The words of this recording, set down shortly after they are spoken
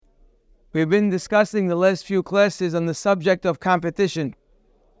We've been discussing the last few classes on the subject of competition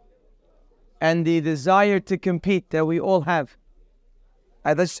and the desire to compete that we all have.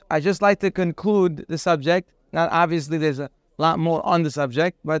 I just like to conclude the subject. Not obviously there's a lot more on the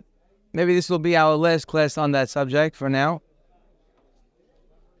subject, but maybe this will be our last class on that subject for now.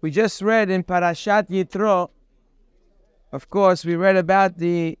 We just read in Parashat Yitro, of course, we read about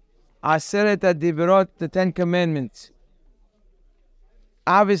the Aseret HaDivrot, the 10 Commandments.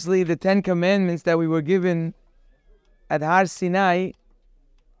 Obviously, the 10 Commandments that we were given at Har Sinai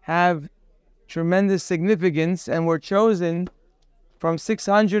have tremendous significance and were chosen from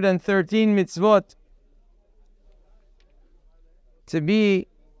 613 mitzvot to be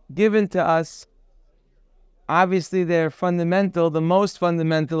given to us. Obviously, they're fundamental, the most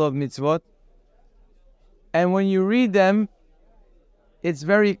fundamental of mitzvot. And when you read them, it's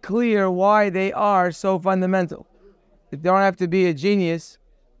very clear why they are so fundamental. You don't have to be a genius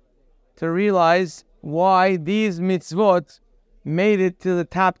to realize why these mitzvot made it to the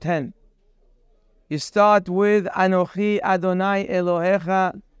top 10. You start with Anochi Adonai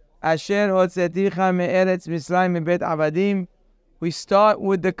Elohecha Asher Hotzeticha Me'eretz Mitzrayim Mebet Avadim. We start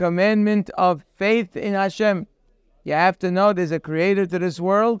with the commandment of faith in Hashem. You have to know there's a creator to this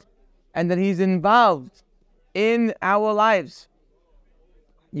world and that he's involved in our lives.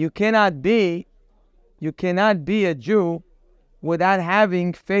 You cannot be a Jew without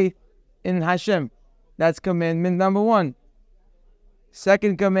having faith in Hashem. That's commandment number 1.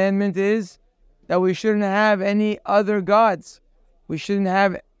 Second commandment is that we shouldn't have any other gods. We shouldn't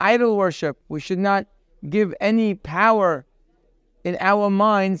have idol worship. We should not give any power in our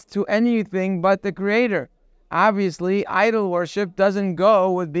minds to anything but the Creator. Obviously, idol worship doesn't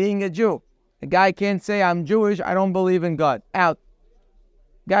go with being a Jew. A guy can't say, I'm Jewish, I don't believe in God. Out.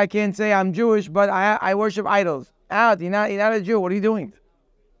 Guy can't say, I'm Jewish, but I worship idols. Out. You're not a Jew. What are you doing?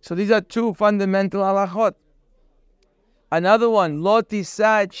 So these are 2 fundamental halachot. Another one, Lo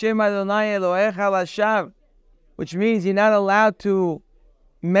tisa et Shem Adonai Elohecha lashav, which means you're not allowed to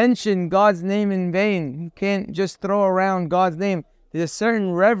mention God's name in vain. You can't just throw around God's name. There's a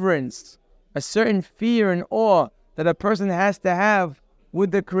certain reverence, a certain fear and awe that a person has to have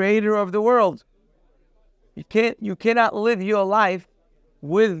with the Creator of the world. You cannot live your life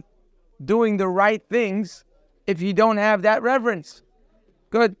with doing the right things if you don't have that reverence.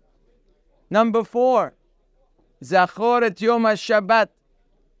 Good. Number 4, Zachor et Yom HaShabbat,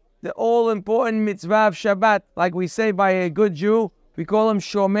 the all-important mitzvah of Shabbat. Like we say by a good Jew, we call him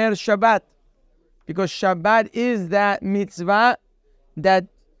Shomer Shabbat, because Shabbat is that mitzvah that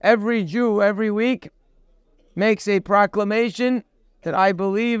every Jew every week makes a proclamation that I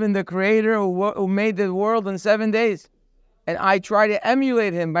believe in the Creator who made the world in 7 days. And I try to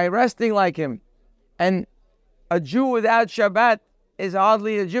emulate him by resting like him. And a Jew without Shabbat is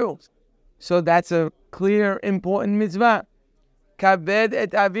hardly a Jew. So that's a clear, important mitzvah. Kabed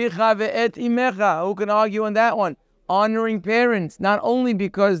et avicha ve'et imecha. Who can argue on that one? Honoring parents, not only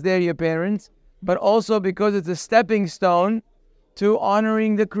because they're your parents, but also because it's a stepping stone to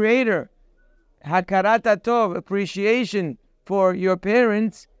honoring the Creator. Hakarat hatov, appreciation for your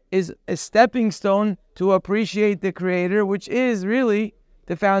parents, is a stepping stone to appreciate the Creator, which is really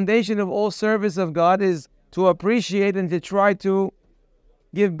the foundation of all service of God, is to appreciate and to try to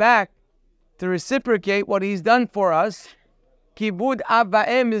give back, to reciprocate what He's done for us. Kibud Av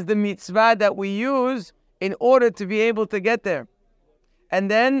Va'em is the mitzvah that we use in order to be able to get there.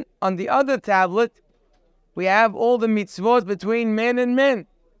 And then on the other tablet, we have all the mitzvot between men and men.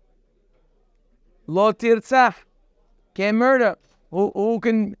 Lo tirtzach, can't murder. Who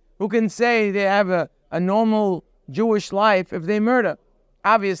can say they have a normal Jewish life if they murder?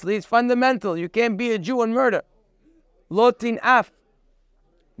 Obviously, it's fundamental. You can't be a Jew and murder. Lo tin'af,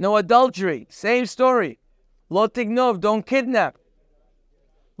 no adultery. Same story. Lo tignov, don't kidnap.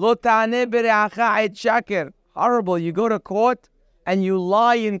 Lo ta'aneh bere'acha et shaker. Horrible. You go to court and you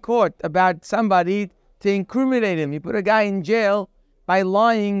lie in court about somebody to incriminate him. You put a guy in jail by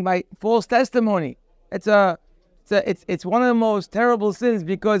lying, by false testimony. It's one of the most terrible sins,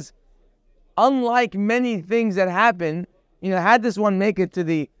 because unlike many things that happen, had this one make it to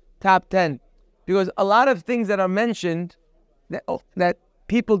the top 10? Because a lot of things that are mentioned that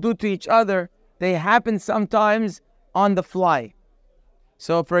people do to each other, they happen sometimes on the fly.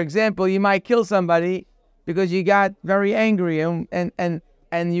 So, for example, you might kill somebody because you got very angry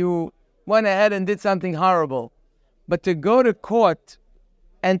and you went ahead and did something horrible. But to go to court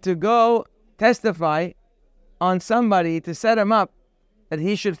and to go testify on somebody to set him up that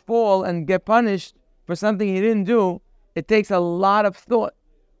he should fall and get punished for something he didn't do, it takes a lot of thought.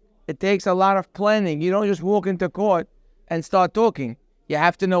 It takes a lot of planning. You don't just walk into court and start talking. You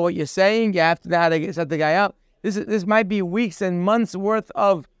have to know what you're saying. You have to know how to set the guy up. This might be weeks and months worth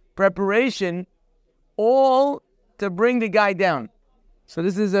of preparation, all to bring the guy down. So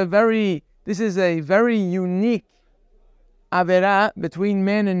this is a very unique avera between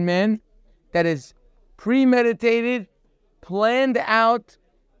man and man that is premeditated, planned out,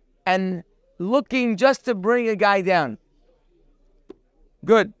 and looking just to bring a guy down.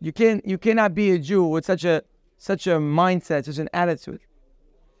 Good. You cannot be a Jew with such a mindset, such an attitude.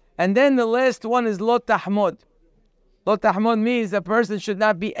 And then the last one is lo tahmod. Lo tahmod means a person should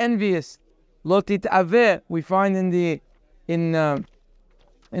not be envious. Lo tit'aveh, we find in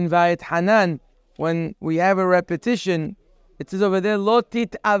Vayet Hanan, when we have a repetition, it says over there, Lo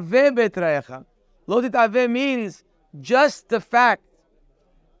tit'aveh betrayecha. Lo tit'aveh means just the fact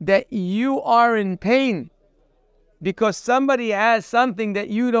that you are in pain because somebody has something that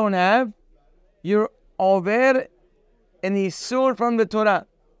you don't have, you're over an isur from the Torah.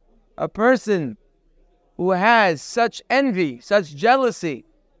 A person who has such envy, such jealousy,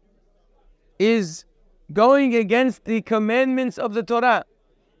 is going against the commandments of the Torah.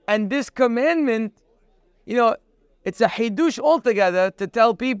 And this commandment, it's a hidush altogether to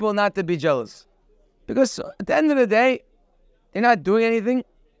tell people not to be jealous. Because at the end of the day, they're not doing anything.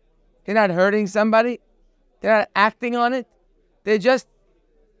 They're not hurting somebody. They're not acting on it. They're just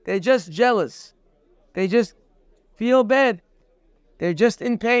jealous. They just feel bad. They're just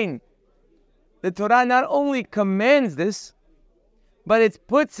in pain. The Torah not only commands this, but it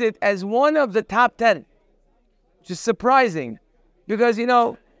puts it as one of the top 10. Which is surprising. Because,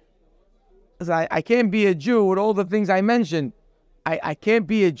 I can't be a Jew with all the things I mentioned. I can't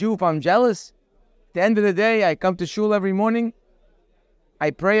be a Jew if I'm jealous. At the end of the day, I come to shul every morning. I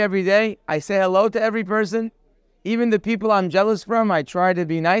pray every day. I say hello to every person. Even the people I'm jealous from, I try to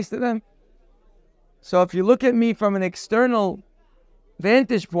be nice to them. So if you look at me from an external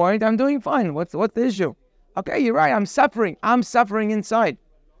vantage point, I'm doing fine. What's the issue? Okay, you're right. I'm suffering. I'm suffering inside.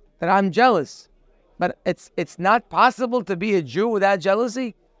 That I'm jealous. But it's not possible to be a Jew without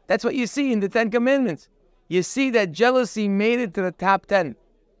jealousy. That's what you see in the Ten Commandments. You see that jealousy made it to the top 10.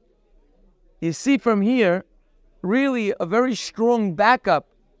 You see from here, really a very strong backup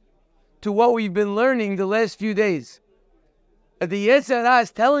to what we've been learning the last few days. The Yetzer Hara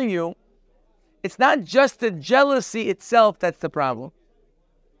is telling you, it's not just the jealousy itself that's the problem.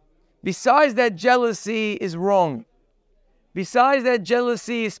 Besides that jealousy is wrong. Besides that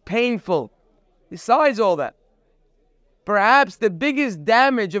jealousy is painful. Besides all that, perhaps the biggest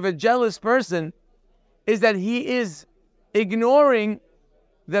damage of a jealous person is that he is ignoring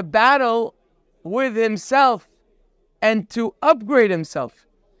the battle with himself and to upgrade himself.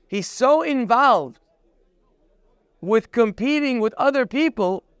 He's so involved with competing with other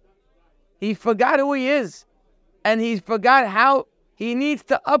people, he forgot who he is. And he forgot how he needs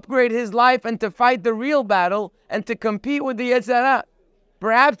to upgrade his life and to fight the real battle and to compete with the Yetzer Hara.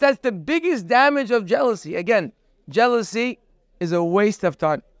 Perhaps that's the biggest damage of jealousy. Again, jealousy is a waste of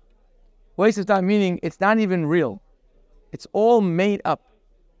time. Waste of time meaning it's not even real. It's all made up.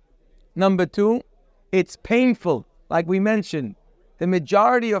 Number two, it's painful. Like we mentioned, the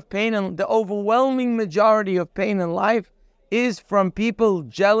majority of pain and the overwhelming majority of pain in life is from people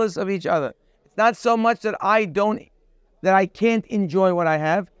jealous of each other. It's not so much that I can't enjoy what I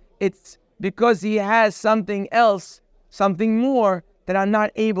have. It's because he has something else, something more that I'm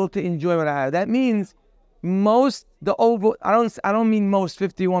not able to enjoy what I have. That means I don't mean most,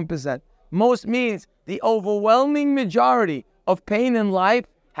 51%. Most means the overwhelming majority of pain in life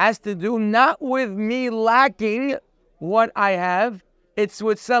has to do not with me lacking what I have. It's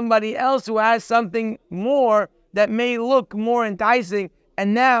with somebody else who has something more that may look more enticing.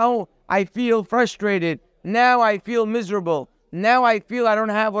 And now I feel frustrated. Now I feel miserable. Now I feel I don't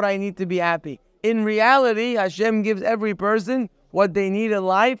have what I need to be happy. In reality, Hashem gives every person what they need in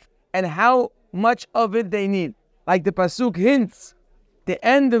life and how much of it they need. Like the Pasuk hints, the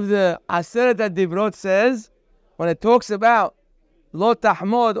end of the Aseret HaDivrot says, when it talks about Lo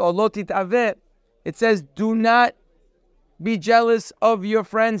Tahmod or Lo Tit'aveh, it says, do not be jealous of your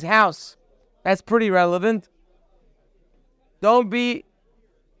friend's house. That's pretty relevant. Don't be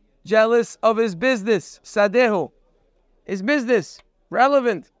jealous of his business, Sadehu. His business,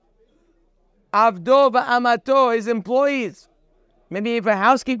 relevant. Avdo va'amato, his employees. Maybe even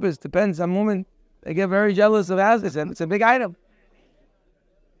housekeepers, depends. Some women, they get very jealous of houses, and it's a big item.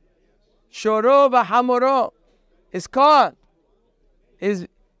 Shoro v'hamoro, his car, his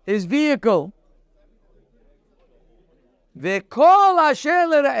vehicle. V'kol asher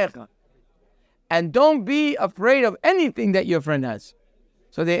l'ra'echa. And don't be afraid of anything that your friend has.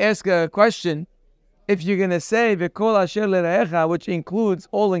 So they ask a question, if you're going to say V'kol asher l're'echa, which includes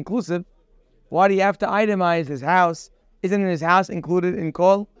all inclusive, why do you have to itemize his house? Isn't his house included in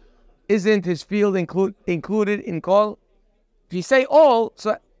kol? Isn't his field included in kol? If you say all,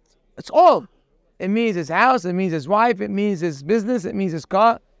 so it's all. It means his house, it means his wife, it means his business, it means his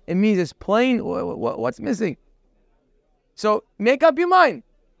car, it means his plane. What's missing? So make up your mind.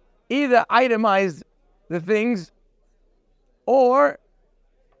 Either itemize the things or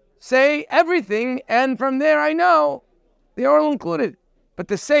say everything, and from there I know they're all included. But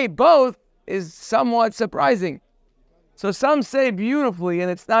to say both is somewhat surprising. So some say beautifully, and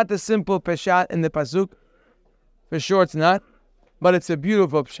it's not the simple peshat in the pasuk. For sure it's not, but it's a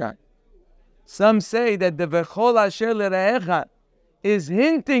beautiful peshat. Some say that the v'chol asher l're'echa is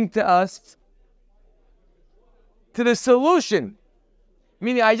hinting to us to the solution.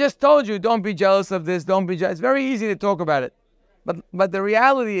 Meaning, I just told you, don't be jealous of this, don't be jealous. It's very easy to talk about it. But the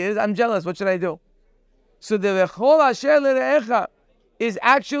reality is, I'm jealous. What should I do? So the v'chol asher l're'echa is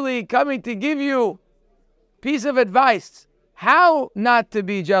actually coming to give you a piece of advice. How not to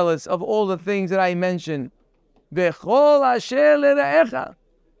be jealous of all the things that I mentioned. V'chol asher l're'echa.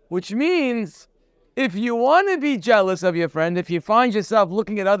 Which means, if you want to be jealous of your friend, if you find yourself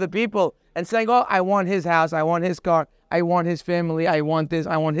looking at other people and saying, oh, I want his house, I want his car, I want his family, I want this,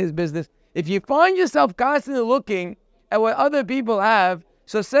 I want his business. If you find yourself constantly looking at what other people have,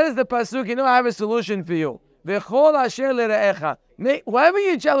 so says the pasuk, I have a solution for you. V'chol asher l're'echa. Whatever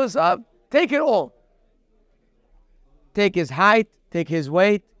you're jealous of, take it all. Take his height, take his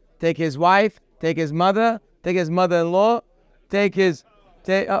weight, take his wife, take his mother, take his mother-in-law, take his...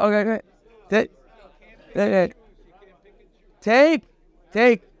 Take,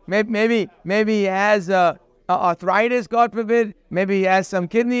 maybe he has arthritis, God forbid. Maybe he has some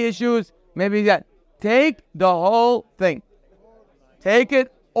kidney issues. Maybe that. Take the whole thing. Take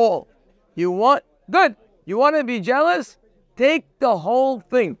it all. You want to be jealous? Take the whole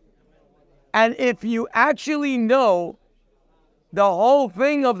thing. And if you actually know the whole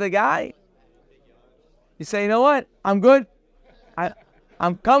thing of the guy, you say, you know what? I'm good.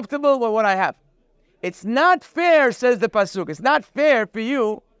 I'm comfortable with what I have. It's not fair, says the pasuk. It's not fair for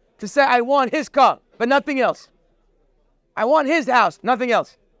you to say, I want his car, but nothing else. I want his house, nothing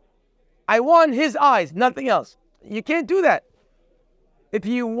else. I want his eyes, nothing else. You can't do that. If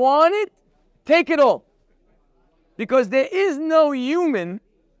you want it, take it all. Because there is no human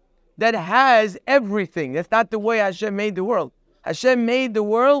that has everything. That's not the way Hashem made the world. Hashem made the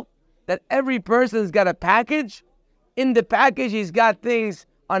world that every person's got a package. In the package, he's got things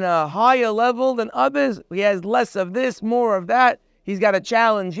on a higher level than others. He has less of this, more of that. He's got a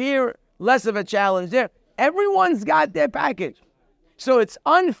challenge here, less of a challenge there. Everyone's got their package. So it's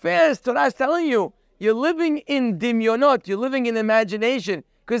unfair, as Torah's telling you, you're living in dimyonot, you're living in imagination.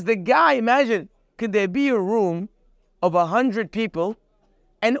 Because the guy, imagine, could there be a room of 100 people,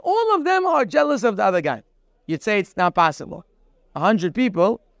 and all of them are jealous of the other guy? You'd say it's not possible. 100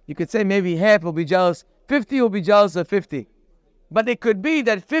 people, you could say maybe half will be jealous, 50 will be jealous of 50. But it could be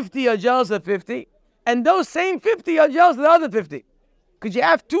that 50 are jealous of 50, and those same 50 are jealous of the other 50. Because you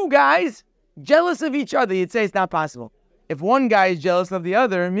have two guys jealous of each other. You'd say it's not possible. If one guy is jealous of the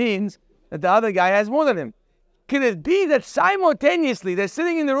other, it means that the other guy has more than him. Could it be that simultaneously they're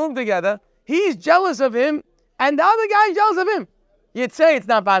sitting in the room together, he's jealous of him, and the other guy is jealous of him? You'd say it's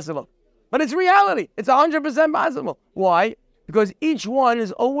not possible. But it's reality. It's 100% possible. Why? Because each one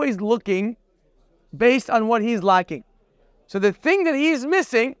is always looking based on what he's lacking. So the thing that he's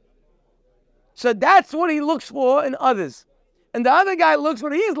missing, so that's what he looks for in others. And the other guy looks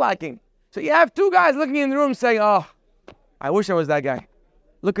what he's lacking. So you have two guys looking in the room saying, oh, I wish I was that guy.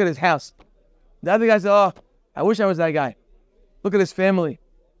 Look at his house. The other guy says, oh, I wish I was that guy. Look at his family.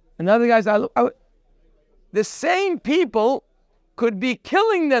 And the other guy says, the same people could be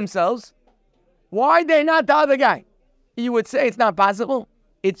killing themselves. Why are they not the other guy? You would say it's not possible.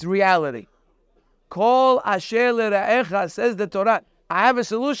 It's reality. Kol asher l're'echa, says the Torah. I have a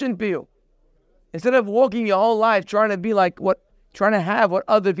solution for you. Instead of walking your whole life trying to have what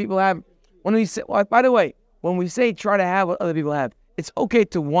other people have. When we say, by the way, when we say try to have what other people have, it's okay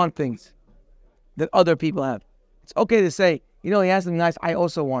to want things that other people have. It's okay to say, he has something nice, I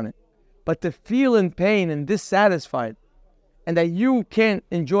also want it. But to feel in pain and dissatisfied, and that you can't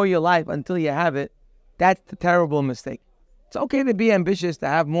enjoy your life until you have it, that's the terrible mistake. It's okay to be ambitious, to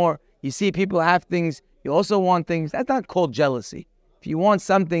have more. You see people have things, you also want things. That's not called jealousy. If you want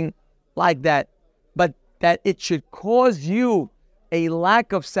something like that, but that it should cause you a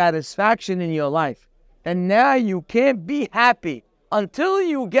lack of satisfaction in your life, and now you can't be happy until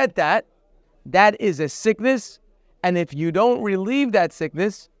you get that, that is a sickness. And if you don't relieve that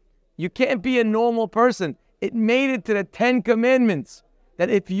sickness, You can't be a normal person. It made it to the 10 Commandments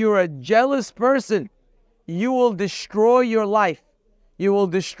that if you're a jealous person, you will destroy your life. You will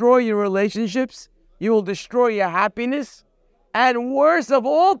destroy your relationships. You will destroy your happiness. And worst of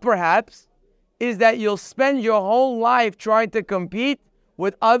all, perhaps, is that you'll spend your whole life trying to compete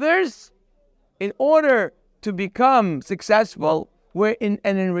with others in order to become successful, and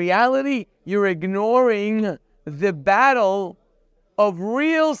in reality, you're ignoring the battle of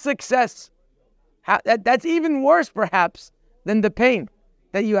real success. That's even worse, perhaps, than the pain.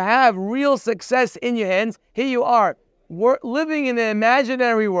 That you have real success in your hands. Here you are, living in an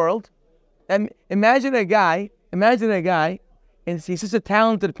imaginary world. And imagine a guy, and he's such a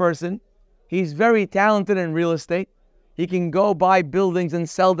talented person. He's very talented in real estate. He can go buy buildings and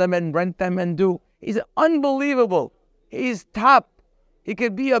sell them and rent them and do. He's unbelievable. He's top. He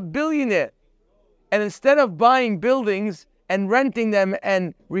could be a billionaire. And instead of buying buildings and renting them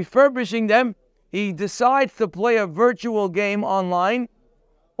and refurbishing them, he decides to play a virtual game online.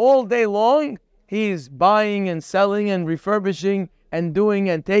 All day long, he's buying and selling and refurbishing and doing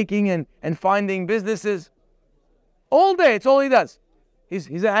and taking and finding businesses. All day, it's all he does.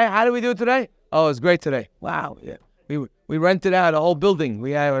 He's how do we do it today? Oh, it's great today. Wow, yeah. We rented out a whole building.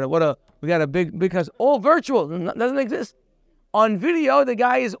 We got a big house. All virtual, doesn't exist. On video, the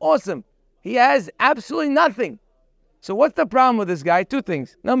guy is awesome. He has absolutely nothing. So what's the problem with this guy? Two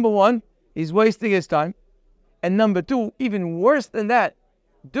things. Number one, he's wasting his time. And number two, even worse than that,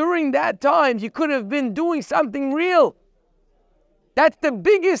 during that time, you could have been doing something real. That's the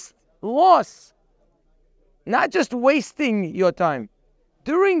biggest loss. Not just wasting your time.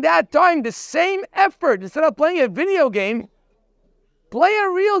 During that time, the same effort, instead of playing a video game, play a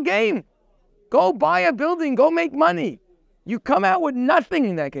real game. Go buy a building, go make money. You come out with nothing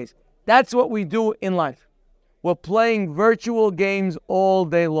in that case. That's what we do in life. We're playing virtual games all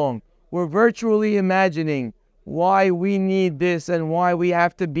day long. We're virtually imagining why we need this and why we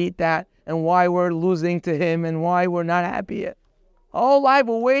have to beat that and why we're losing to him and why we're not happy yet. All life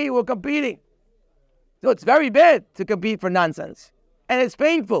we're competing. So it's very bad to compete for nonsense. And it's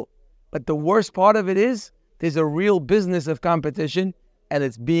painful. But the worst part of it is there's a real business of competition and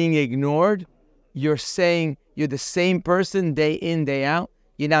it's being ignored. You're saying you're the same person day in, day out.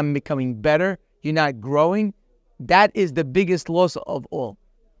 You're not becoming better. You're not growing. That is the biggest loss of all.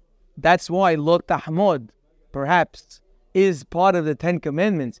 That's why lo tahmod, perhaps, is part of the 10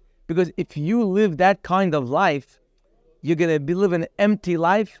 Commandments. Because if you live that kind of life, you're going to be living an empty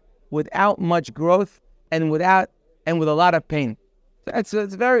life without much growth and with a lot of pain. It's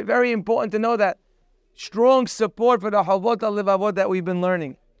very, very important to know that. Strong support for the Havot al-Levavot that we've been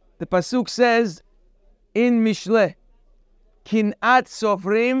learning. The Pasuk says in Mishleh, Kin'at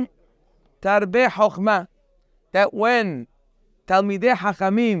Sofrim Tarbe Chokhmah, that when Talmidei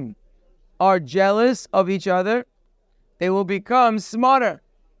Hachamim are jealous of each other, they will become smarter.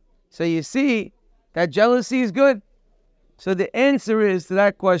 So you see that jealousy is good. So the answer is to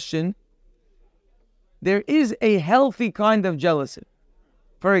that question, there is a healthy kind of jealousy.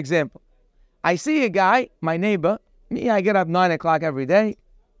 For example, I see a guy, my neighbor, I get up 9 o'clock every day,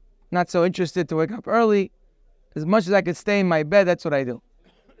 not so interested to wake up early. As much as I could stay in my bed, that's what I do.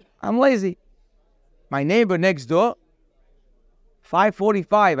 I'm lazy. My neighbor next door,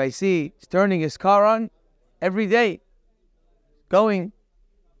 5:45, I see he's turning his car on every day. Going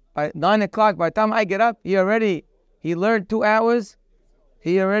by 9 o'clock, by the time I get up, he learned 2 hours.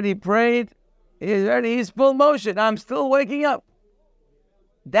 He already prayed. He's full motion. I'm still waking up.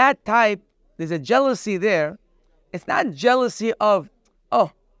 That type, there's a jealousy there. It's not jealousy of,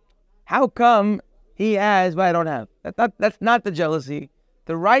 how come he has but I don't have? That's not the jealousy.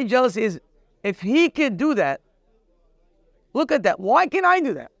 The right jealousy is, if he could do that, look at that. Why can't I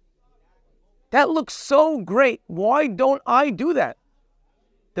do that? That looks so great. Why don't I do that?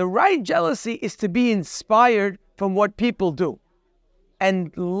 The right jealousy is to be inspired from what people do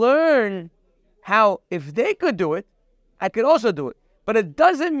and learn how, if they could do it, I could also do it. But it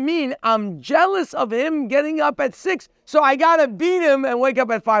doesn't mean I'm jealous of him getting up at 6, so I got to beat him and wake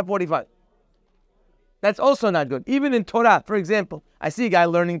up at 5:45. That's also not good. Even in Torah, for example, I see a guy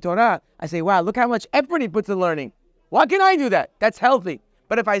learning Torah. I say, wow, look how much effort he puts in learning. Why can I do that? That's healthy.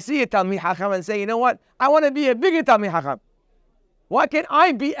 But if I see a Talmid Hacham and say, you know what? I want to be a bigger Talmid Hacham. Why can't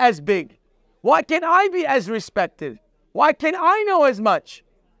I be as big? Why can't I be as respected? Why can't I know as much?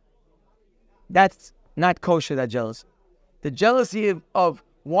 That's not kosher, that jealousy. The jealousy of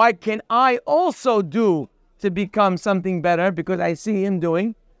why can I also do to become something better because I see him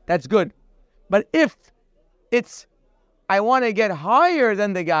doing, that's good. But if it's, I want to get higher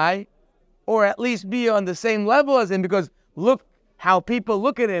than the guy, or at least be on the same level as him because look how people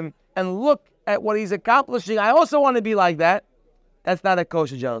look at him and look at what he's accomplishing, I also want to be like that. That's not a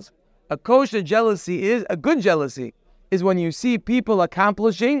kosher jealousy. A kosher jealousy is, a good jealousy, is when you see people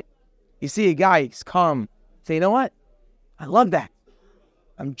accomplishing, you see a guy, he's calm. Say, you know what? I love that.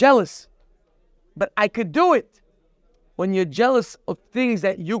 I'm jealous. But I could do it. When you're jealous of things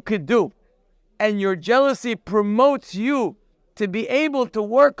that you could do, and your jealousy promotes you to be able to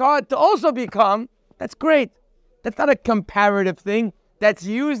work hard to also be calm, that's great. That's not a comparative thing. That's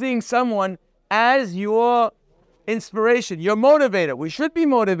using someone as your inspiration, your motivator. We should be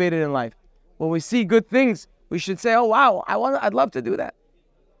motivated in life. When we see good things, we should say, oh wow, I'd love to do that.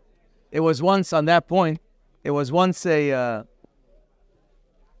 It was once on that point, it was once a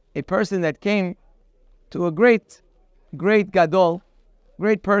person that came to a great gadol,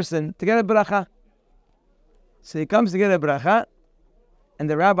 great person, to get a bracha. So he comes to get a bracha, and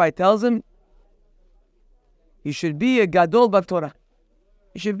the rabbi tells him, you should be a gadol b'Torah.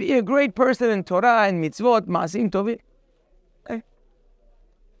 You should be a great person in Torah and mitzvot, ma'asim tovim. Okay.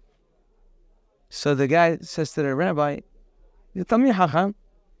 So the guy says to the rabbi, you tell me, Chacham.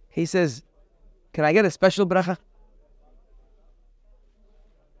 He says, can I get a special bracha?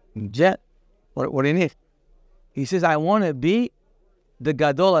 Jet. What do you need? He says, I want to be the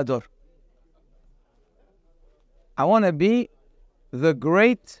gadol ador. I want to be the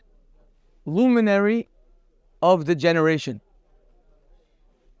great luminary of the generation.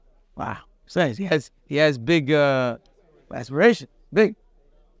 Wow. So he has big aspiration. Big.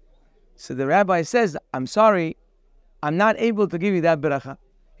 So the rabbi says, I'm sorry, I'm not able to give you that bracha.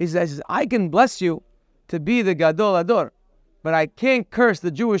 He says, I can bless you to be the gadol ador, but I can't curse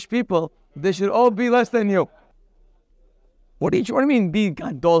the Jewish people. They should all be less than you. What do you mean be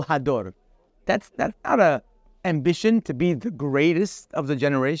gadol hador? That's not a ambition to be the greatest of the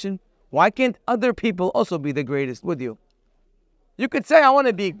generation. Why can't other people also be the greatest with you? You could say, I want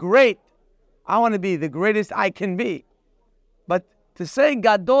to be great. I want to be the greatest I can be. But to say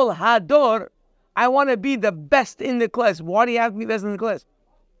gadol hador, I want to be the best in the class. Why do you have to be best in the class?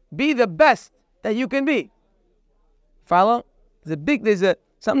 Be the best that you can be. Follow?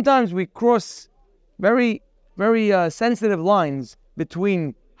 Sometimes we cross very, very sensitive lines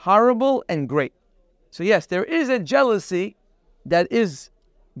between horrible and great. So yes, there is a jealousy that is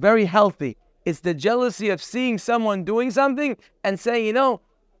very healthy. It's the jealousy of seeing someone doing something and saying,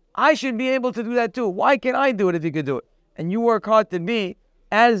 I should be able to do that too. Why can't I do it if you could do it? And you work hard to be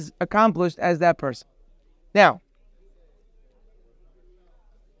as accomplished as that person. Now,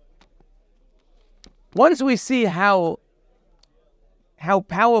 once we see how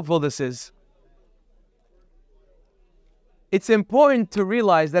powerful this is, it's important to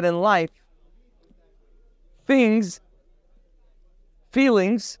realize that in life, feelings,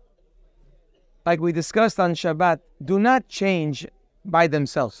 like we discussed on Shabbat, do not change by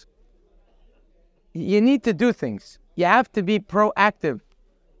themselves. You need to do things. You have to be proactive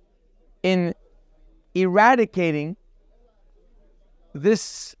in eradicating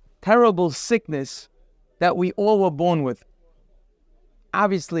this terrible sickness that we all were born with.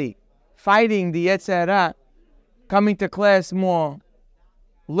 Obviously, fighting the Yetzer Hara, coming to class more,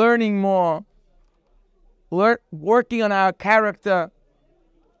 learning more, working on our character,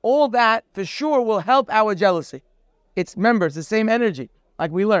 all that for sure will help our jealousy. It's the same energy,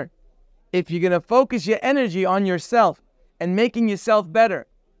 like we learned. If you're going to focus your energy on yourself and making yourself better,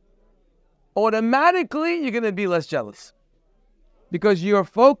 automatically you're going to be less jealous. Because you're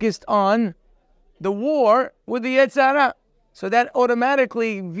focused on the war with the Yetzer Hara. So that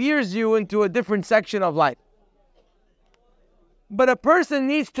automatically veers you into a different section of life. But a person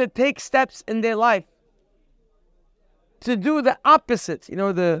needs to take steps in their life to do the opposite.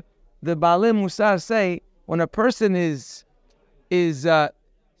 The Baalei Musar say, when a person is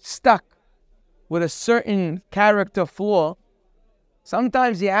stuck with a certain character flaw,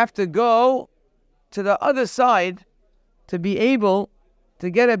 sometimes you have to go to the other side to be able to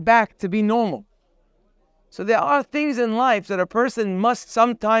get it back to be normal. So there are things in life that a person must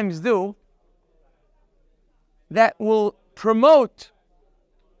sometimes do that will promote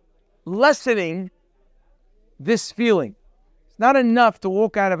lessening this feeling. It's not enough to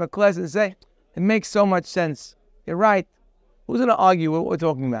walk out of a class and say, it makes so much sense. You're right. Who's going to argue what we're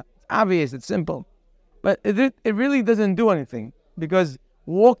talking about? It's obvious, it's simple. But it really doesn't do anything, because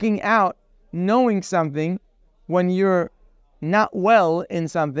walking out knowing something when you're not well in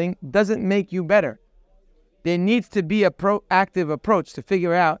something doesn't make you better. There needs to be a proactive approach to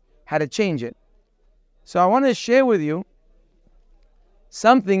figure out how to change it. So I want to share with you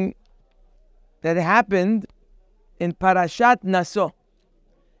something that happened in Parashat Naso.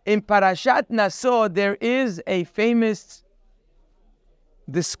 In Parashat Naso, there is a famous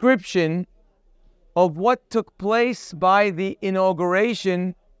description of what took place by the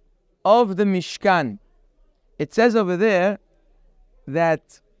inauguration of the Mishkan. It says over there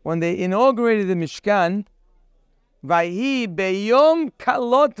that when they inaugurated the Mishkan, Vayhi beyom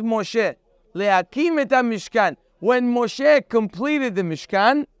kalot Moshe lehakim et Mishkan. When Moshe completed the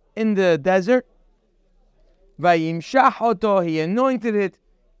Mishkan in the desert, Vayimshach oto, he anointed it.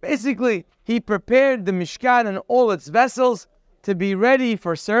 Basically, he prepared the Mishkan and all its vessels to be ready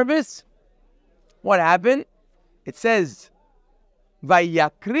for service. What happened? It says,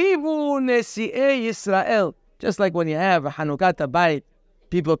 Vayakrivu nesi'ei Yisrael. Just like when you have a Hanukkah Bayit,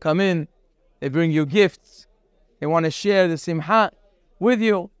 people come in, they bring you gifts. They want to share the Simcha with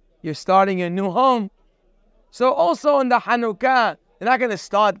you. You're starting a new home. So also in the Hanukkah, they're not going to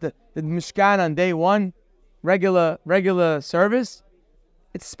start the Mishkan on day one, regular service.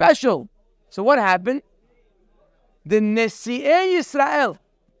 It's special. So what happened? The Nesi'ei Yisrael,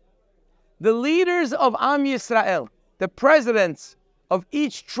 the leaders of Am Yisrael, the presidents of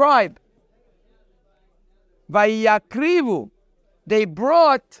each tribe, Vayakrivu, they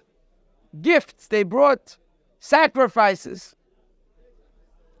brought gifts, they brought sacrifices.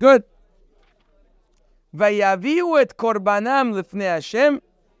 Good. Vayaviu et korbanam lifnei Hashem,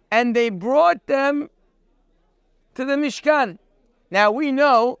 and they brought them to the Mishkan. Now we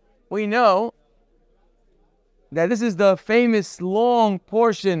know that this is the famous long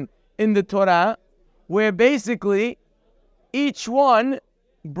portion in the Torah where basically each one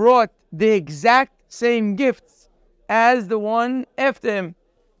brought the exact same gifts as the one after him.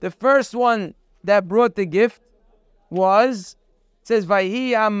 The first one that brought the gift was, it says,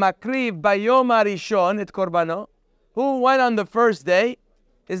 Vayhi makriv bayom harishon et korbano. Who went on the first day?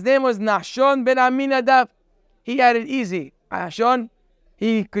 His name was Nahshon ben Aminadab. He had it easy. Nahshon,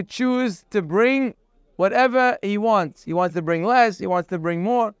 he could choose to bring whatever he wants. He wants to bring less, he wants to bring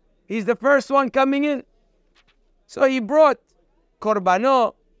more. He's the first one coming in. So he brought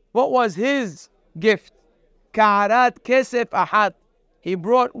korbano. What was his gift? Kaharat kesef ahat. He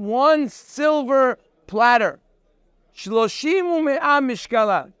brought one silver platter. Shloshimu me'ah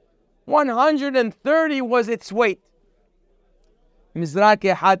mishkala. 130 was its weight. Mizrak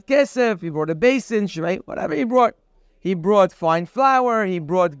echad kesef. He brought a basin, right? Whatever he brought. He brought fine flour. He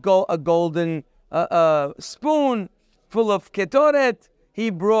brought a golden spoon full of ketoret. He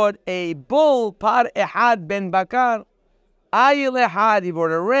brought a bull, par ehad ben bakar. Ayil ehad. He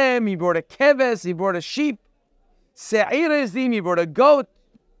brought a ram. He brought a keves. He brought a sheep. Se'ir ezim. He brought a goat.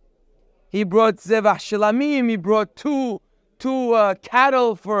 He brought zevach shlamim. He brought two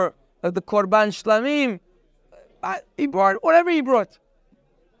cattle for the korban shlamim. He brought whatever he brought.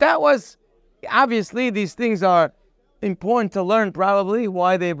 That was, obviously, these things are important to learn probably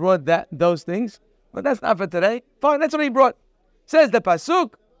why they brought those things. But that's not for today. Fine, that's what he brought. Says the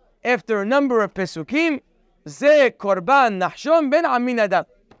pasuk, after a number of pesukim, Zeh korban Nahshon ben Aminadab.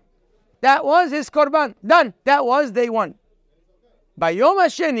 That was his korban. Done. That was day one. By Yom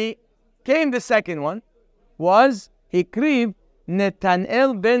HaSheni came the second one, was Hikriv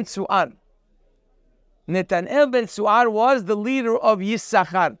Netanel ben Su'ar. Netanel ben Su'ar was the leader of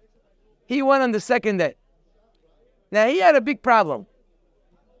Yissachar. He went on the second day. Now he had a big problem,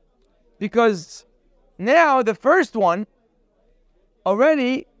 because now the first one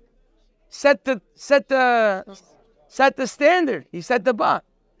already set the standard. He set the bar.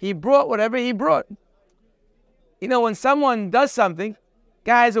 He brought whatever he brought. You know, when someone does something,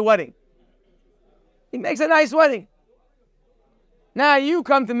 guy has a wedding. He makes a nice wedding. Now you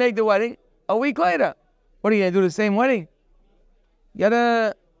come to make the wedding a week later. What are you gonna do? The same wedding? You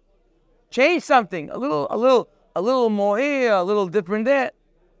gotta change something. A little more here, a little different there.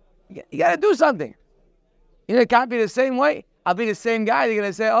 You gotta do something. You know, it can't be the same way. I'll be the same guy. They're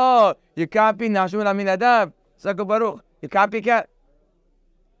gonna say, "Oh, you copy Nahshon Aminadab, Zaka Baruch. You copycat."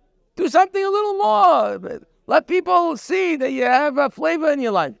 Do something a little more. Let people see that you have a flavor in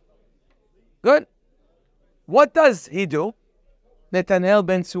your life. Good. What does he do? Netanel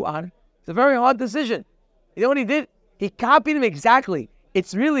ben Su'ar. It's a very hard decision. You know what he did? He copied him exactly.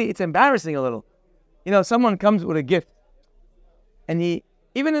 It's embarrassing a little. You know, someone comes with a gift, and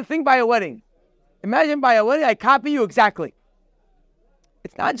even think by a wedding. Imagine by a wedding, I copy you exactly.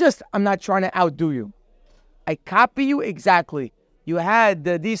 It's not just, I'm not trying to outdo you. I copy you exactly. You had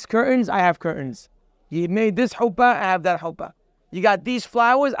these curtains, I have curtains. You made this chuppah, I have that chuppah. You got these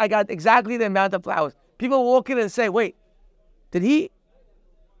flowers, I got exactly the amount of flowers. People walk in and say, wait, did he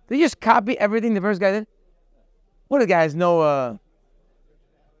just copy everything the first guy did? What, the guy has no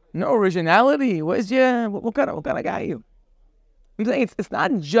originality? What kind of guy are you? I'm saying it's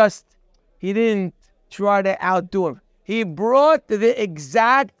not just he didn't try to outdo him. He brought the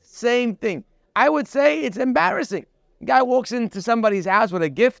exact same thing. I would say it's embarrassing. The guy walks into somebody's house with a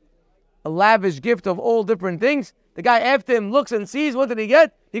gift, a lavish gift of all different things. The guy after him looks and sees, what did he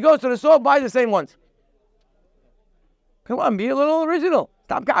get? He goes to the store, buys the same ones. Come on, be a little original.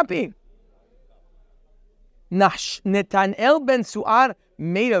 Stop copying. Netanel ben Su'ar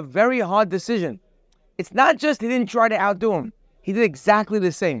made a very hard decision. It's not just he didn't try to outdo him. He did exactly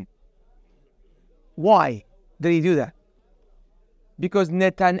the same. Why did he do that? Because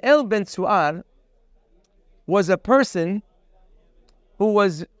Netanel ben Su'ar was a person who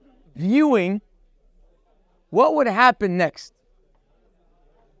was viewing what would happen next.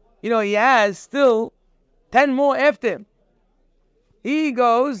 He has still 10 more after him. He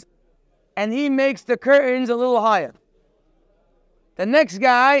goes and he makes the curtains a little higher. The next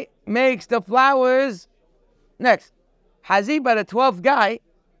guy makes the flowers next. Haziba, the 12th guy,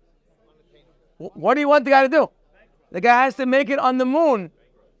 what do you want the guy to do? The guy has to make it on the moon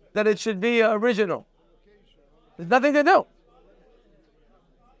that it should be original. There's nothing to do.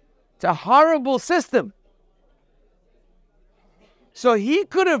 It's a horrible system. So he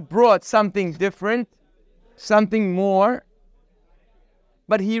could have brought something different, something more,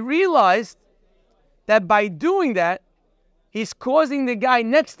 but he realized that by doing that, he's causing the guy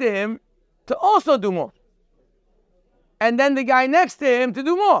next to him to also do more. And then the guy next to him to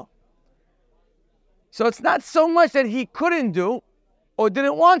do more. So it's not so much that he couldn't do or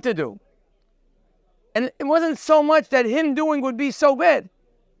didn't want to do. And it wasn't so much that him doing would be so bad.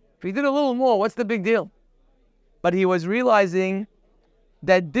 If he did a little more, what's the big deal? But he was realizing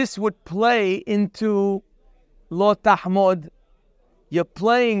that this would play into lo tahmud. You're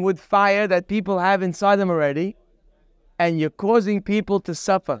playing with fire that people have inside them already, and you're causing people to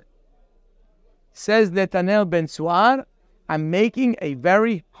suffer. Says Netanel ben Su'ar, I'm making a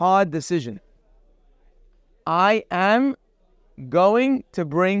very hard decision. I am going to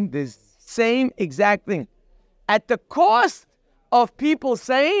bring this same exact thing at the cost of people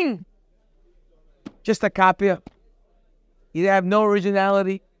saying, just a copier. You have no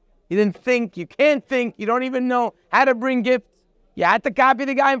originality. You didn't think. You can't think. You don't even know how to bring gifts. You had to copy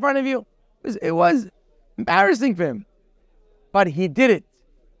the guy in front of you. It was embarrassing for him. But he did it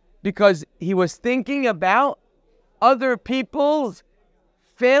because he was thinking about other people's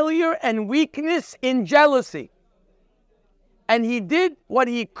failure and weakness in jealousy. And he did what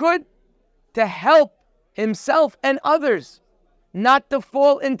he could to help himself and others not to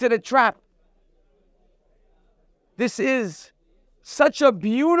fall into the trap. This is such a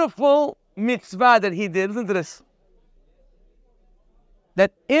beautiful mitzvah that he did. Listen to this.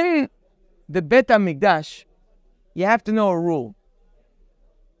 That in the Bet HaMikdash, you have to know a rule.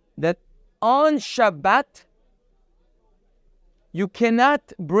 That on Shabbat, you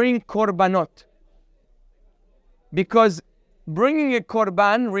cannot bring korbanot. Because bringing a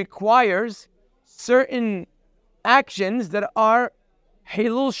korban requires certain actions that are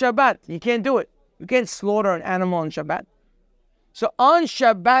Hilul Shabbat. You can't do it. You can't slaughter an animal on Shabbat. So on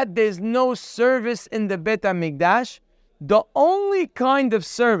Shabbat, there's no service in the Bet HaMikdash. The only kind of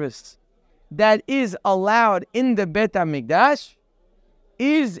service that is allowed in the Bet HaMikdash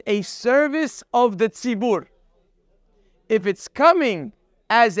is a service of the tzibur. If it's coming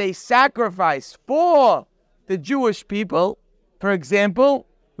as a sacrifice for the Jewish people, for example,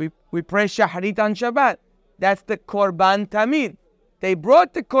 we pray Shaharit on Shabbat. That's the Korban Tamid. They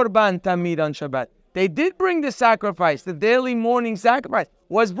brought the Korban Tamid on Shabbat. They did bring the sacrifice. The daily morning sacrifice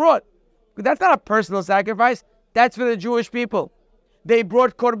was brought. But that's not a personal sacrifice. That's for the Jewish people. They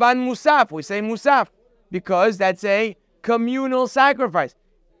brought Korban Musaf. We say Musaf because that's a communal sacrifice.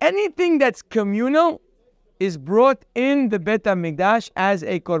 Anything that's communal is brought in the Bet HaMikdash as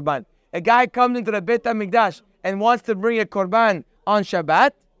a Korban. A guy comes into the Bet HaMikdash and wants to bring a Korban on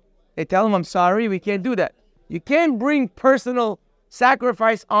Shabbat. They tell him, I'm sorry, we can't do that. You can't bring personal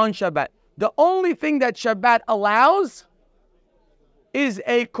sacrifice on Shabbat. The only thing that Shabbat allows is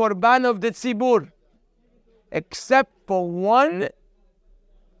a Korban of the Tzibur. Except for one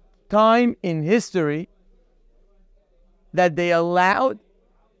time in history that they allowed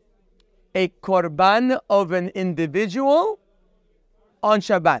a Korban of an individual on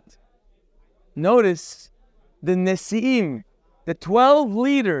Shabbat. Notice the Nesi'im, the 12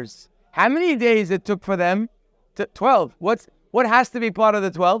 leaders. How many days it took for them? 12. What has to be part of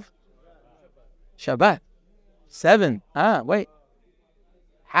the 12? Shabbat. 7. Wait.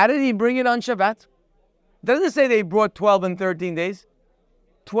 How did he bring it on Shabbat? Doesn't say they brought 12 in 13 days.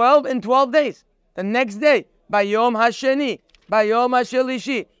 12 in 12 days. The next day, Bayom HaSheni, Bayom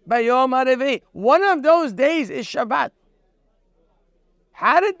HaShelishi, Bayom HaRevi. One of those days is Shabbat.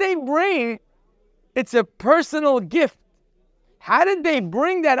 How did they bring? It's a personal gift How did they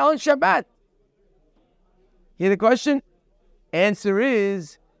bring that on Shabbat? Hear the question? Answer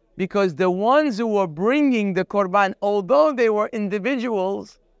is because the ones who were bringing the korban, although they were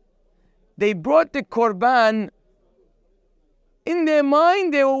individuals, they brought the korban. In their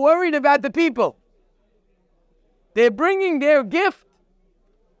mind, they were worried about the people. They're bringing their gift,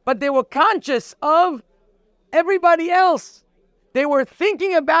 but they were conscious of everybody else. They were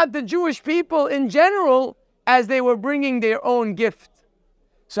thinking about the Jewish people in general as they were bringing their own gift.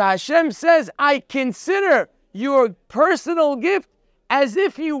 So Hashem says, I consider your personal gift as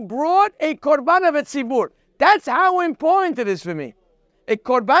if you brought a korban of a tzibur. That's how important it is for me. A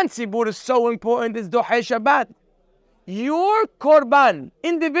korban tzibur is so important, it's Dohei Shabbat. Your korban,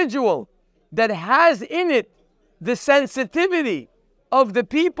 individual, that has in it the sensitivity of the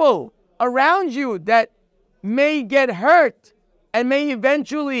people around you that may get hurt and may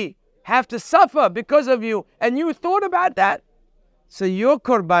eventually have to suffer because of you, and you thought about that. So your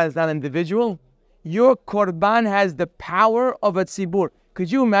korban is not individual. Your korban has the power of a tzibur.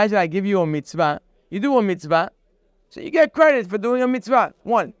 Could you imagine I give you a mitzvah? You do a mitzvah, so you get credit for doing a mitzvah.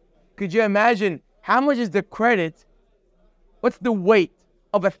 One. Could you imagine how much is the credit? What's the weight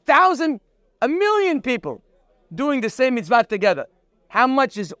of 1,000, 1,000,000 people doing the same mitzvah together? How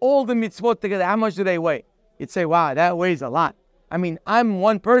much is all the mitzvot together? How much do they weigh? You'd say, wow, that weighs a lot. I mean, I'm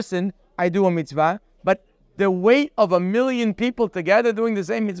one person, I do a mitzvah, but the weight of 1,000,000 people together doing the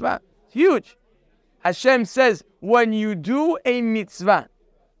same mitzvah, it's huge. Hashem says, when you do a mitzvah,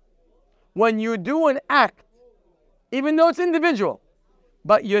 when you do an act, even though it's individual,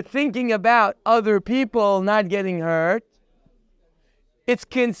 but you're thinking about other people not getting hurt, it's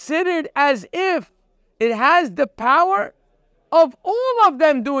considered as if it has the power of all of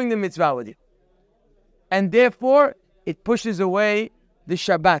them doing the mitzvah with you. And therefore, it pushes away the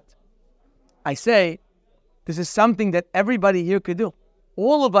Shabbat. I say, this is something that everybody here could do.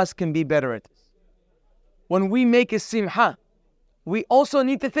 All of us can be better at this. When we make a simha, we also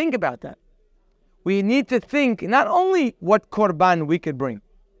need to think about that. We need to think not only what korban we could bring.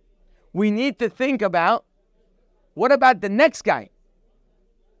 We need to think about, what about the next guy?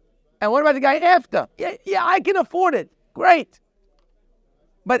 And what about the guy after? Yeah, I can afford it. Great.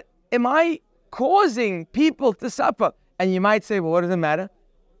 But am I causing people to suffer? And you might say, well, what does it matter?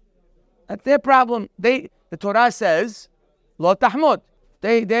 That's their problem. The Torah says, Lo tahmod.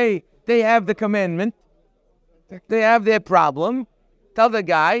 They have the commandment. They have their problem. Tell the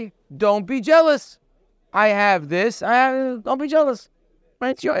guy, don't be jealous. I have this. Don't be jealous. Right?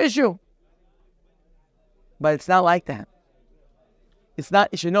 It's your issue. But it's not like that. You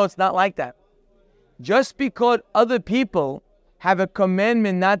should know it's not like that. Just because other people have a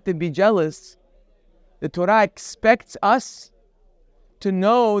commandment not to be jealous, the Torah expects us to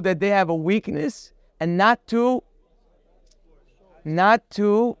know that they have a weakness and not to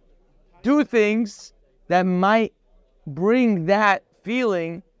do things that might bring that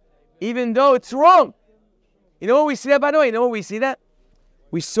feeling, even though it's wrong. You know what we see that, by the way? You know what we see that?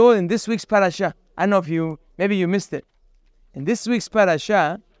 We saw in this week's parasha. I don't know if maybe you missed it. In this week's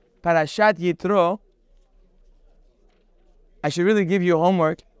parasha, Parashat Yitro, I should really give you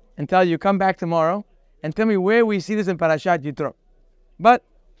homework and tell you, come back tomorrow and tell me where we see this in Parashat Yitro. But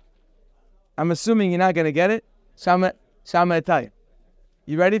I'm assuming you're not going to get it, so I'm going to tell you.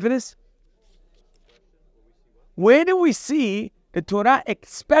 You ready for this? Where do we see the Torah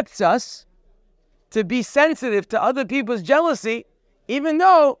expects us to be sensitive to other people's jealousy, even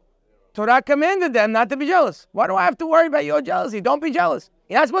though Torah commanded them not to be jealous? Why do I have to worry about your jealousy? Don't be jealous.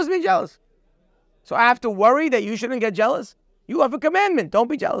 You're not supposed to be jealous. So I have to worry that you shouldn't get jealous? You have a commandment. Don't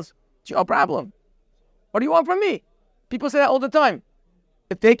be jealous. It's your problem. What do you want from me? People say that all the time.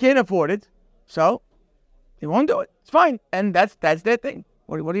 If they can't afford it, so they won't do it. It's fine. And that's their thing.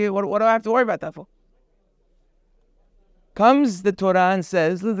 What do I have to worry about that for? Comes the Torah and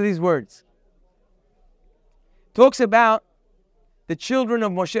says, look at these words. Talks about the children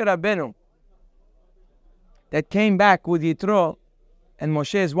of Moshe Rabbeinu that came back with Yitro and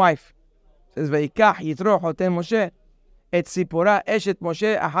Moshe's wife. It says, Vayikach Yitro Hoten Moshe et Sipora Eshet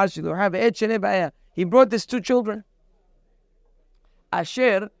Moshe Ahar Shiluha ve'et Shene Ba'aya. He brought these two children.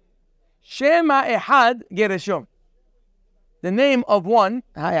 Asher Shema Ehad Gereshom. The name of one,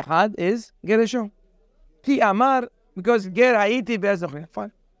 Ha'ehad, is Gereshom. Ki Amar, because Ger Ha'iti Be'ezochim.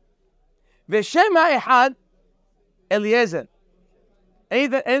 Fine. Ve'Shema Ehad Eliezer.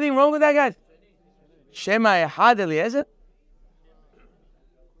 Anything wrong with that, guys? Shema Ehad Eliezer?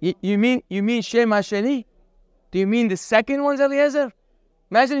 You mean Shema Sheni? Do you mean the second one's Eliezer?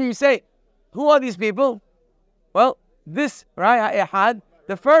 Imagine you say, who are these people? Well, this, right, Ehad,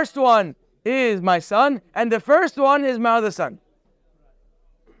 the first one is my son, and the first one is my other son.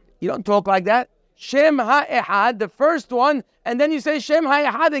 You don't talk like that. Shem ha'ehad, the first one, and then you say Shem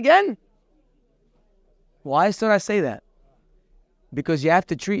ha'ehad again? Why should I say that? Because you have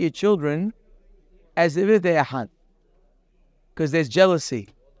to treat your children as if they're ahad. Because there's jealousy.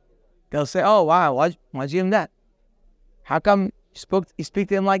 They'll say, oh wow, why'd you give him that? How come you speak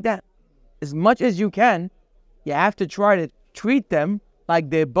to him like that? As much as you can, you have to try to treat them like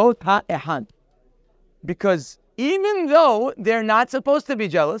they're both ha'ehad. Because even though they're not supposed to be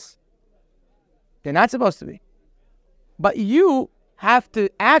jealous, they're not supposed to be. But you have to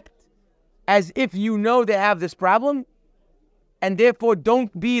act as if you know they have this problem, and therefore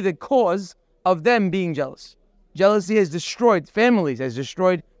don't be the cause of them being jealous. Jealousy has destroyed families, has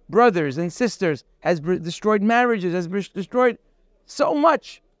destroyed brothers and sisters, has destroyed marriages, has destroyed so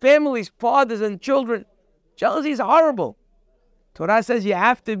much. Families, fathers and children. Jealousy is horrible. Torah says you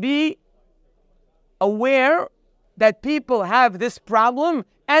have to be aware that people have this problem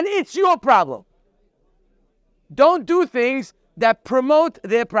and it's your problem. Don't do things that promote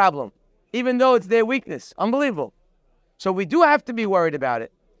their problem, even though it's their weakness. Unbelievable. So we do have to be worried about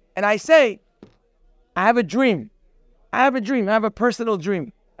it. And I say, I have a dream. I have a personal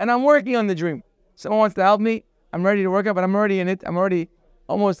dream. And I'm working on the dream. Someone wants to help me. I'm ready to work out, but I'm already in it. I'm already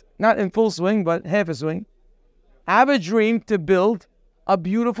almost not in full swing, but half a swing. I have a dream to build a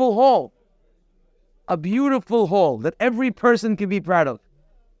beautiful hall. A beautiful hall that every person can be proud of.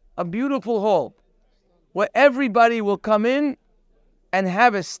 A beautiful hall where everybody will come in and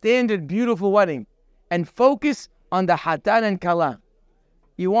have a standard beautiful wedding and focus on the hatan and kala.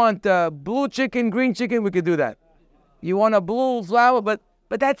 You want blue chicken, green chicken, we could do that. You want a blue flower, but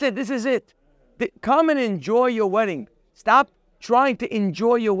that's it. This is it. Come and enjoy your wedding. Stop trying to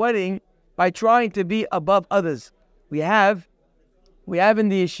enjoy your wedding by trying to be above others. We have in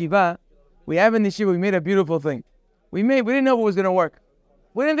the yeshiva, we made a beautiful thing. We didn't know it was going to work.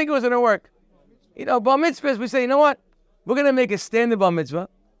 We didn't think it was going to work. Bar mitzvahs, we say, you know what? We're going to make a standard bar mitzvah.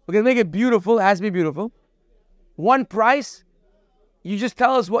 We're going to make it beautiful. It has to be beautiful. One price. You just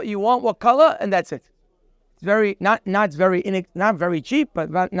tell us what you want, what color, and that's it. It's not very cheap, but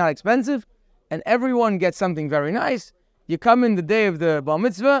not expensive. And everyone gets something very nice. You come in the day of the bar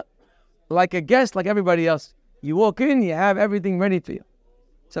mitzvah like a guest, like everybody else. You walk in, you have everything ready for you.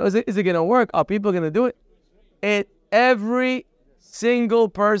 So is it going to work? Are people going to do it? Every single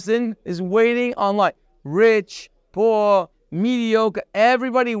person is waiting online. Rich, poor, mediocre.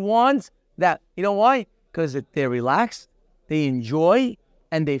 Everybody wants that. You know why? Because they're relaxed, they enjoy,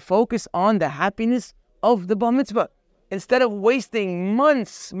 and they focus on the happiness of the bar mitzvah. Instead of wasting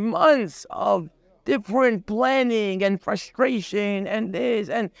months of different planning and frustration and this,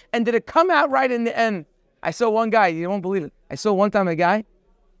 and did it come out right in the end? I saw one guy, you won't believe it. I saw one time a guy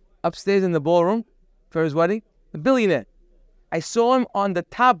upstairs in the ballroom for his wedding, a billionaire. I saw him on the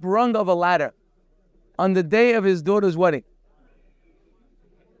top rung of a ladder on the day of his daughter's wedding.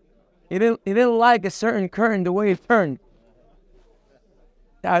 He didn't like a certain curtain the way it turned.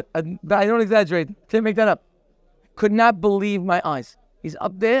 I don't exaggerate. Can't make that up. Could not believe my eyes. He's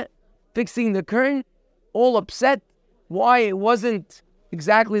up there fixing the curtain, all upset why it wasn't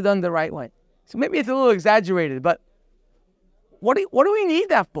exactly done the right way. So maybe it's a little exaggerated, but what do we need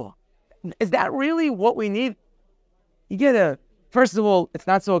that for? Is that really what we need? You get first of all, it's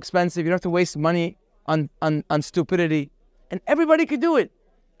not so expensive. You don't have to waste money on stupidity. And everybody could do it.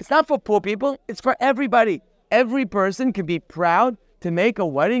 It's not for poor people. It's for everybody. Every person can be proud to make a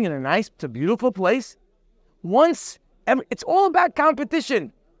wedding in a beautiful place. It's all about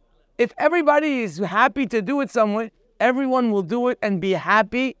competition. If everybody is happy to do it somewhere, everyone will do it and be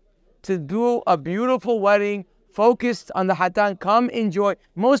happy to do a beautiful wedding, focused on the hatan. Come enjoy.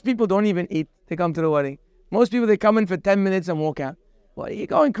 Most people don't even eat to come to the wedding. Most people, they come in for 10 minutes and walk out. What are you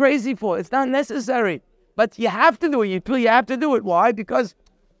going crazy for? It's not necessary. But you have to do it. You have to do it. Why? Because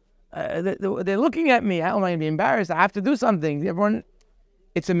they're looking at me. How am I going to be embarrassed? I have to do something.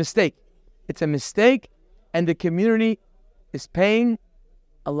 It's a mistake. It's a mistake. And the community is paying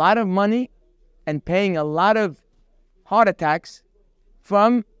a lot of money and paying a lot of heart attacks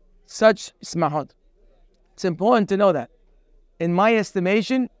from such smahot. It's important to know that. In my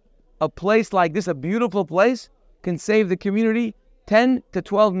estimation, a place like this, a beautiful place, can save the community $10 to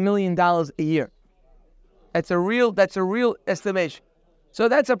 $12 million a year. That's a real estimation. So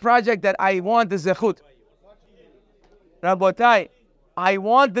that's a project that I want the zehut. Rabotai, I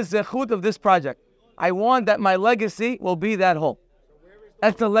want the zehut of this project. I want that my legacy will be that hole.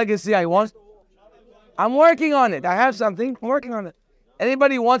 That's the legacy I want. I'm working on it. I have something. I'm working on it.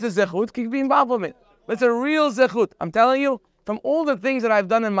 Anybody who wants a zehut can be involved with it. But it's a real zehut. I'm telling you, from all the things that I've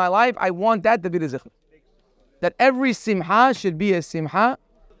done in my life, I want that to be the zehut. That every simha should be a simha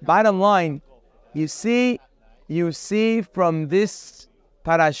Bottom line, you see from this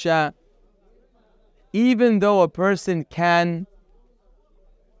parasha, even though a person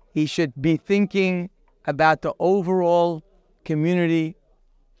he should be thinking about the overall community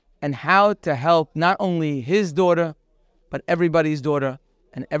and how to help not only his daughter, but everybody's daughter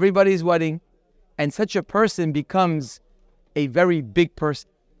and everybody's wedding. And such a person becomes a very big person.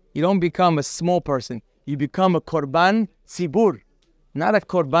 You don't become a small person. You become a korban tzibur, not a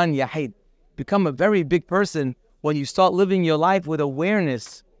korban yahid. Become a very big person when you start living your life with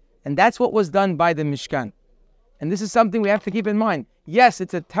awareness. And that's what was done by the Mishkan. And this is something we have to keep in mind. Yes,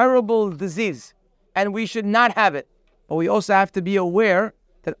 it's a terrible disease, and we should not have it. But we also have to be aware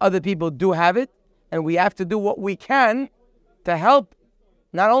that other people do have it, and we have to do what we can to help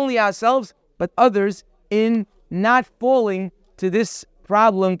not only ourselves, but others in not falling to this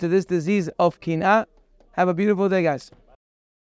problem, to this disease of kin'ah. Have a beautiful day, guys.